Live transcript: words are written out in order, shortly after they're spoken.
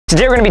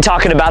Today we're going to be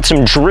talking about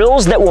some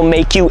drills that will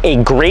make you a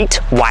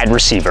great wide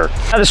receiver.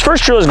 Now this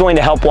first drill is going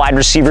to help wide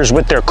receivers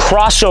with their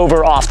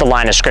crossover off the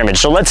line of scrimmage.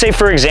 So let's say,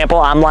 for example,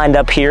 I'm lined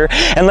up here,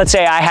 and let's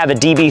say I have a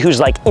DB who's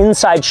like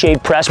inside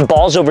shade press,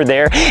 ball's over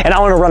there, and I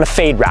want to run a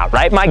fade route,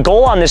 right? My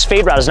goal on this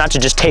fade route is not to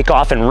just take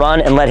off and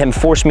run and let him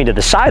force me to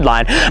the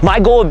sideline. My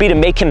goal would be to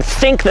make him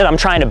think that I'm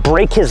trying to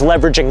break his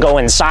leverage and go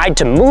inside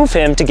to move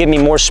him to give me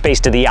more space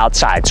to the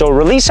outside. So a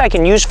release I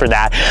can use for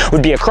that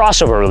would be a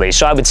crossover release.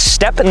 So I would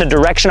step in the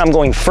direction I'm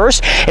going first.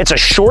 It's a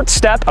short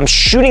step, I'm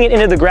shooting it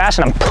into the grass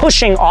and I'm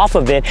pushing off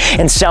of it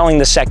and selling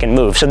the second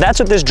move. So that's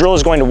what this drill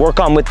is going to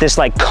work on with this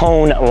like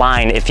cone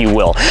line, if you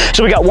will.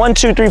 So we got 1,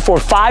 2, 3, 4,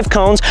 5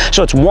 cones.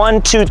 So it's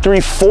 1, 2, 3,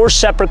 4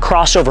 separate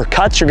crossover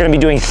cuts. You're gonna be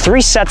doing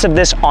 3 sets of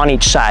this on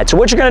each side. So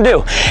what you're gonna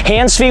do,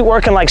 hands, feet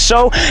working like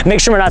so.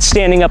 Make sure we're not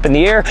standing up in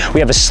the air. We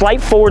have a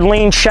slight forward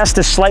lean, chest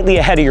is slightly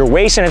ahead of your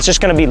waist, and it's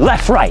just gonna be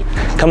left, right,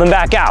 coming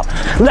back out,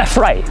 left,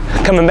 right,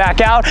 coming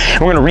back out.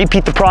 And we're gonna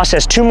repeat the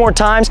process 2 more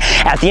times.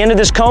 At the end of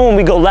this cone, when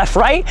we go left,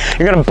 right,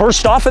 you're gonna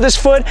burst off of this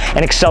foot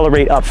and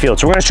accelerate upfield.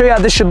 So we're gonna show you how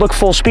this should look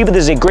full speed, but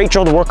this is a great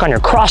drill to work on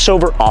your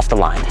crossover off the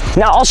line.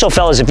 Now also,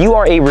 fellas, if you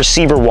are a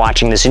receiver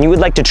watching this and you would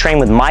like to train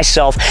with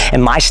myself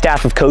and my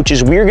staff of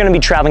coaches, we're gonna be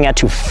traveling out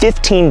to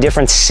 15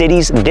 different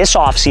cities this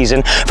off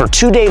season for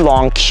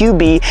 2-day-long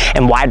QB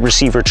and wide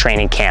receiver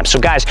training camps. So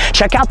guys,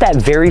 check out that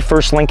very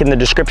first link in the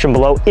description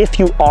below if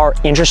you are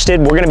interested.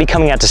 We're gonna be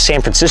coming out to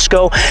San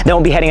Francisco, then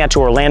we'll be heading out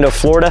to Orlando,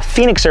 Florida,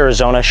 Phoenix,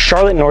 Arizona,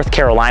 Charlotte, North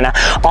Carolina,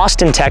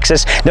 Austin,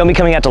 Texas, then we'll be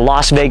coming out to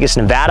Las Vegas,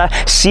 Nevada,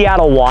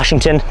 Seattle,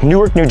 Washington,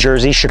 Newark, New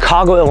Jersey,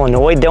 Chicago,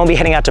 Illinois, then we'll be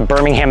heading out to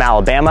Birmingham,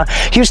 Alabama,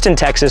 Houston,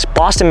 Texas,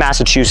 Boston,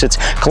 Massachusetts,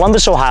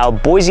 Columbus, Ohio,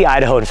 Boise,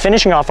 Idaho, and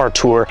finishing off our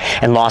tour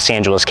in Los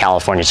Angeles,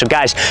 California. So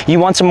guys, you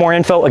want some more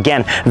info?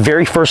 Again,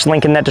 very first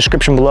link in that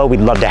description below.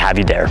 We'd love to have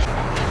you there.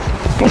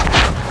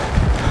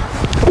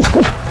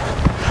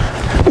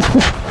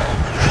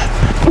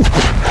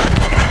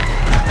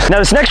 Now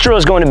this next drill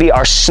is going to be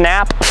our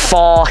snap,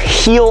 fall,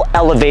 heel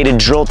elevated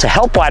drill to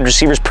help wide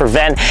receivers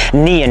prevent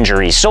knee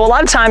injuries. So a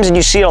lot of times, and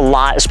you see it a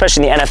lot,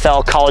 especially in the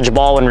NFL, college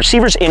ball, when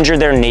receivers injure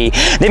their knee,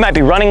 they might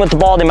be running with the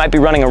ball, they might be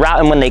running a route,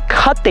 and when they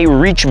cut, they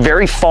reach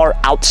very far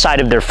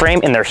outside of their frame,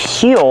 and their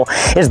heel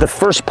is the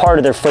first part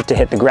of their foot to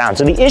hit the ground.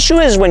 So the issue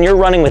is when you're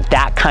running with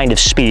that kind of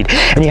speed,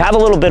 and you have a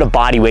little bit of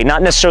body weight,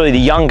 not necessarily the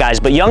young guys,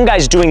 but young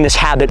guys doing this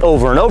habit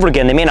over and over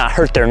again, they may not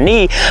hurt their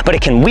knee, but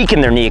it can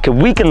weaken their knee, it can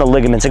weaken the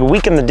ligaments, it can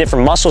weaken the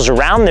different muscles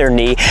around their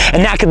knee,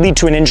 and that could lead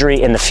to an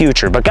injury in the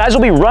future. But guys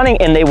will be running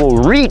and they will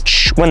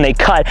reach when they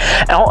cut,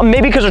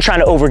 maybe because they're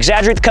trying to over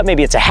exaggerate the cut,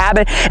 maybe it's a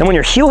habit, and when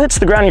your heel hits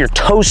the ground and your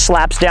toe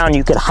slaps down,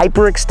 you could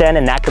hyperextend,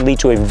 and that could lead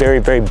to a very,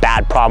 very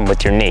bad problem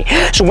with your knee.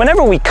 So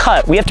whenever we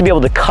cut, we have to be able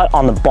to cut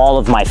on the ball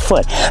of my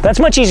foot. That's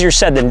much easier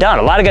said than done.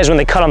 A lot of guys, when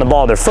they cut on the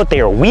ball of their foot, they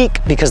are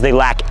weak because they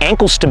lack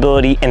ankle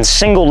stability and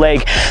single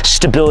leg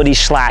stability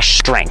 /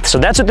 strength. So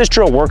that's what this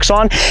drill works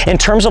on in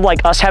terms of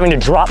like us having to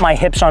drop my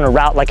hips on a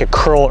route like a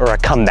curl or a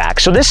comeback.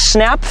 So this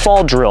snap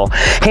fall drill,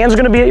 hands are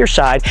going to be at your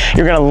side,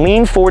 you're going to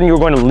lean forward and you're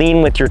going to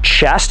lean with your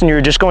chest and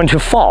you're just going to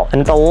fall.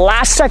 And at the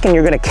last second,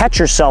 you're going to catch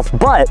yourself,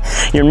 but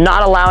you're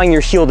not allowing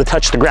your heel to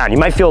touch the ground. You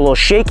might feel a little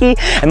shaky,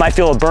 it might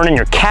feel a burn in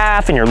your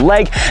calf and your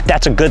leg.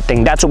 That's a good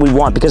thing. That's what we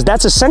want, because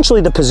that's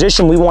essentially the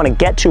position we want to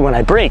get to when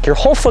I break. Your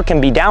whole foot can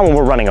be down when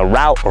we're running a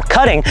route or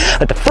cutting,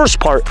 but the first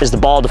part is the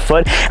ball of the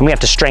foot, and we have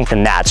to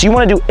strengthen that. So you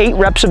want to do 8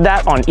 reps of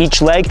that on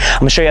each leg. I'm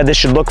going to show you how this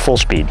should look full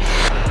speed.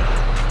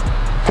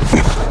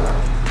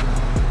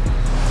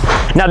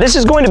 Now this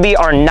is going to be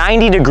our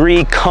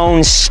 90-degree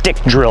cone stick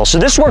drill. So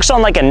this works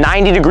on like a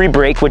 90-degree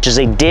break, which is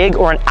a dig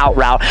or an out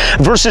route,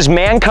 versus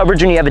man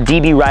coverage when you have a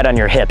DB right on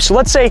your hip. So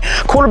let's say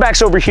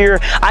quarterback's over here,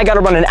 I gotta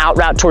run an out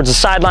route towards the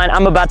sideline,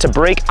 I'm about to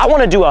break, I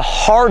wanna do a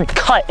hard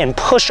cut and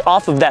push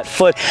off of that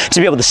foot to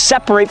be able to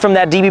separate from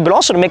that DB, but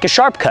also to make a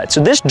sharp cut. So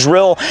this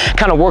drill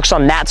kind of works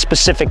on that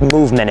specific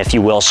movement, if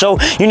you will. So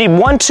you need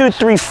 1, 2,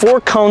 3,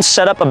 4 cones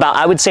set up about,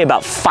 I would say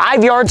about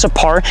 5 yards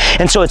apart,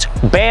 and so it's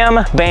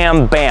bam,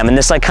 bam, bam, in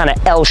this like kind of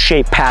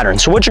L-shaped pattern.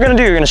 So what you're gonna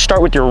do, you're gonna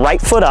start with your right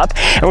foot up,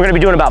 and we're gonna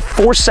be doing about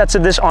 4 sets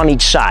of this on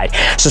each side.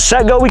 So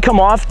set, go, we come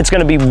off. It's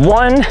gonna be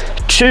 1,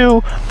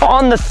 2,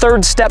 on the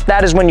 3rd step,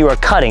 that is when you are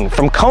cutting.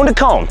 From cone to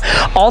cone,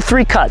 all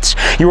 3 cuts,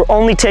 you are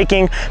only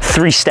taking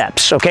 3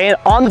 steps, okay? And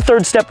on the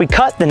 3rd step we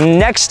cut, the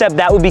next step,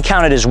 that would be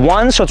counted as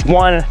 1, so it's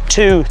 1,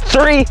 2,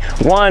 3,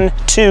 1,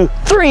 2,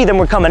 3, then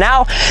we're coming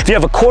out. If you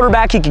have a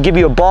quarterback, he could give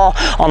you a ball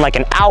on like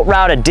an out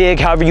route, a dig,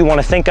 however you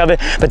wanna think of it,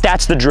 but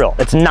that's the drill.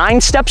 It's 9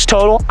 steps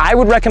total. I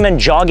would recommend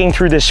jogging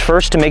through this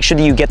first to make sure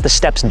that you get the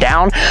steps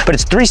down, but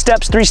it's 3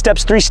 steps, 3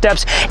 steps, 3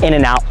 steps in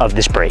and out of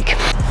this break.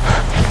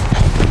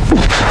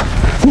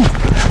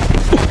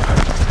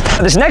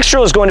 This next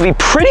drill is going to be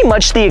pretty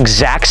much the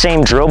exact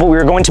same drill, but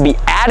we're going to be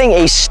adding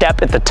a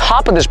step at the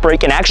top of this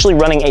break and actually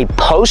running a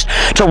post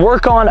to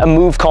work on a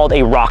move called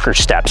a rocker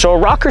step. So a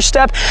rocker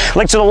step,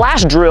 like so the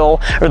last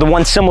drill, or the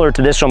one similar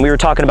to this one, we were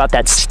talking about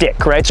that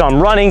stick, right? So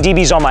I'm running,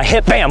 DB's on my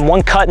hip, bam,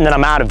 one cut, and then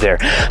I'm out of there.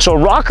 So a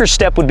rocker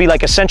step would be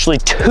like essentially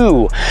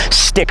 2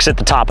 sticks at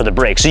the top of the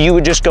break. So you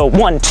would just go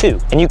 1, 2,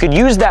 and you could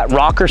use that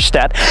rocker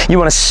step. You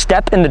want to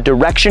step in the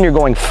direction you're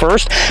going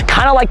first,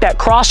 kind of like that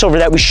crossover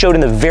that we showed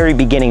in the very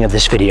beginning of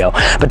this video.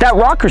 But that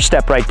rocker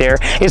step right there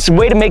is a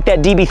way to make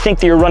that DB think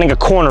that you're running a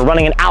corner,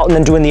 running an out, and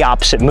then doing the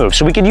opposite move.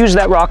 So we could use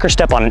that rocker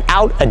step on an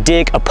out, a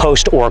dig, a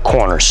post, or a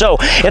corner. So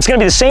it's going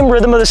to be the same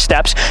rhythm of the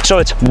steps. So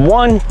it's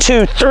 1,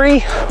 2, 3,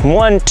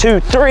 1, 2,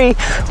 3,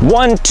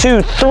 1,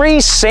 2,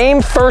 3,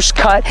 same first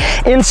cut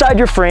inside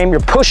your frame. You're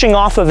pushing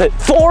off of it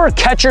 4,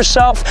 catch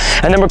yourself,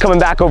 and then we're coming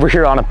back over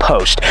here on a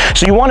post.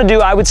 So you want to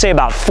do, I would say,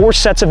 about 4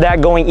 sets of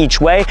that going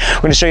each way.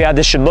 We're going to show you how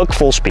this should look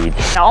full speed.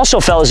 Now also,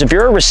 fellas, if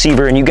you're a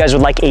receiver and you guys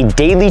would like a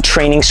daily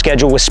training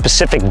schedule with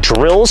specific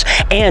drills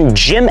and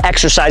gym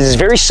exercises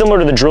very similar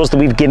to the drills that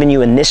we've given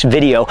you in this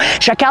video,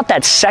 check out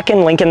that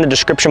second link in the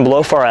description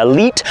below for our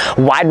Elite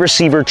Wide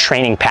Receiver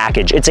Training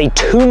Package. It's a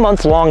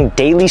 2-month-long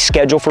daily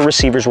schedule for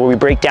receivers where we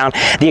break down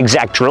the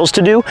exact drills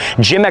to do,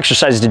 gym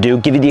exercises to do,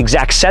 give you the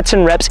exact sets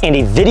and reps, and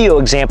a video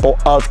example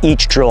of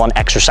each drill and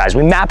exercise.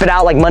 We map it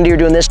out like Monday you're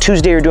doing this,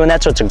 Tuesday you're doing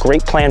that, so it's a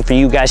great plan for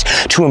you guys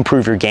to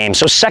improve your game.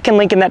 So second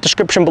link in that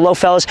description below,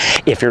 fellas,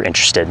 if you're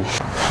interested.